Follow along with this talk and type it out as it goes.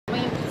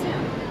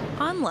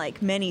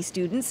unlike many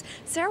students,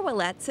 Sarah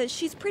Willette says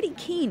she's pretty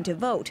keen to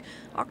vote.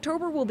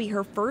 October will be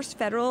her first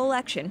federal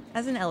election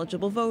as an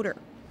eligible voter.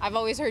 I've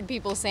always heard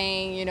people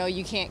saying,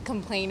 you can't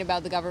complain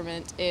about the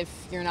government if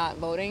you're not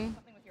voting.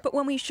 But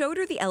when we showed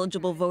her the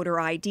eligible voter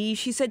ID,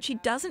 she said she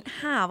doesn't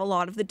have a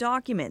lot of the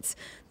documents.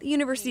 The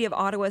University of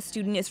Ottawa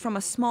student is from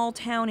a small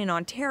town in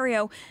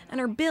Ontario, and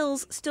her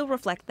bills still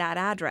reflect that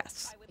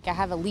address. I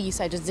have a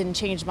lease, I just didn't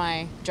change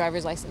my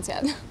driver's license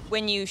yet.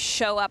 When you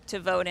show up to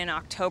vote in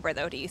October,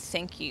 though, do you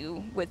think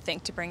you would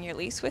think to bring your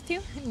lease with you?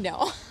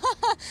 No,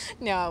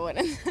 no, I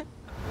wouldn't.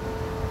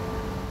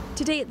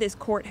 Today at this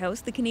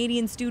courthouse, the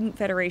Canadian Student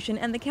Federation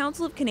and the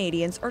Council of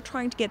Canadians are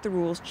trying to get the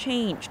rules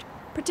changed,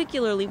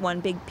 particularly one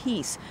big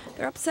piece.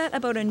 They're upset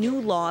about a new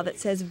law that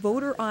says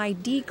voter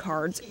ID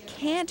cards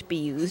can't be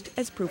used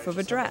as proof of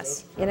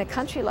address. In a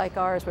country like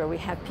ours where we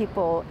have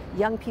people,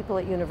 young people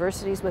at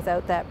universities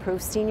without that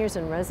proof, seniors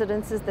in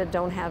residences that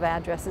don't have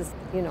addresses,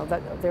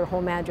 their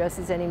home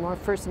addresses anymore,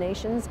 First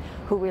Nations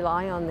who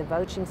rely on the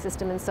vouching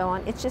system and so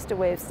on, it's just a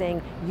way of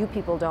saying you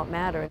people don't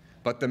matter.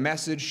 But the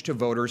message to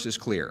voters is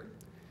clear.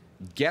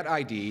 Get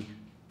ID.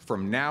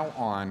 From now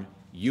on,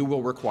 you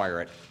will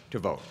require it to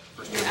vote.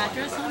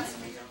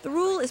 The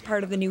rule is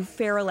part of the new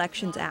Fair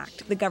Elections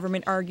Act. The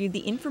government argued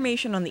the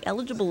information on the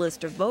eligible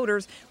list of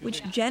voters,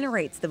 which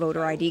generates the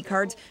voter ID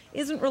cards,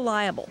 isn't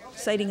reliable,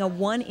 citing a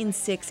 1 in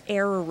 6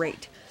 error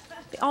rate.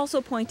 They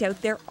also point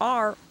out there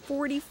are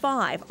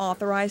 45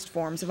 authorized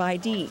forms of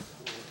ID.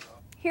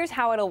 Here's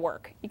how it'll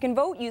work. You can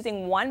vote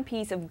using one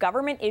piece of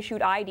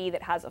government-issued ID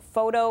that has a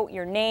photo,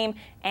 your name,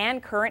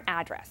 and current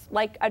address,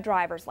 like a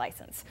driver's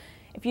license.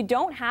 If you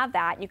don't have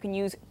that, you can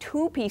use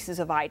 2 pieces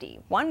of ID,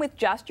 one with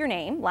just your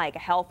name, like a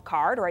health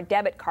card or a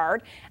debit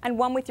card, and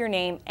one with your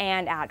name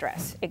and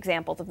address.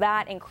 Examples of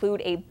that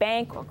include a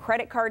bank or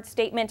credit card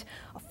statement,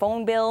 a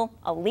phone bill,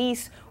 a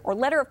lease, or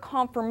letter of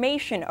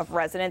confirmation of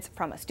residence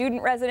from a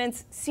student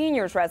residence,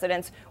 senior's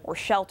residence, or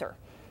shelter.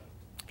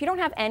 If you don't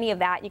have any of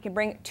that, you can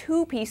bring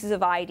 2 pieces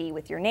of ID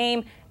with your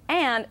name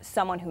and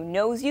someone who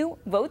knows you,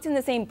 votes in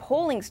the same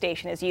polling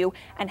station as you,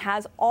 and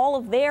has all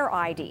of their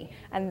ID.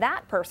 And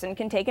that person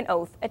can take an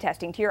oath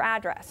attesting to your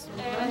address.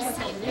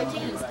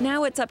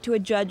 Now it's up to a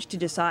judge to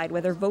decide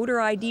whether voter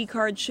ID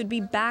cards should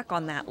be back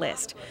on that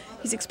list.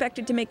 He's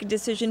expected to make a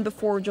decision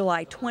before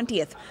July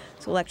 20th,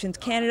 so Elections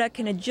Canada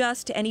can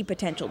adjust to any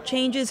potential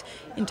changes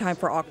in time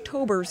for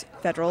October's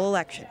federal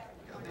election.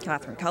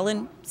 Catherine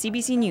Cullen,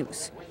 CBC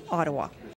News, Ottawa.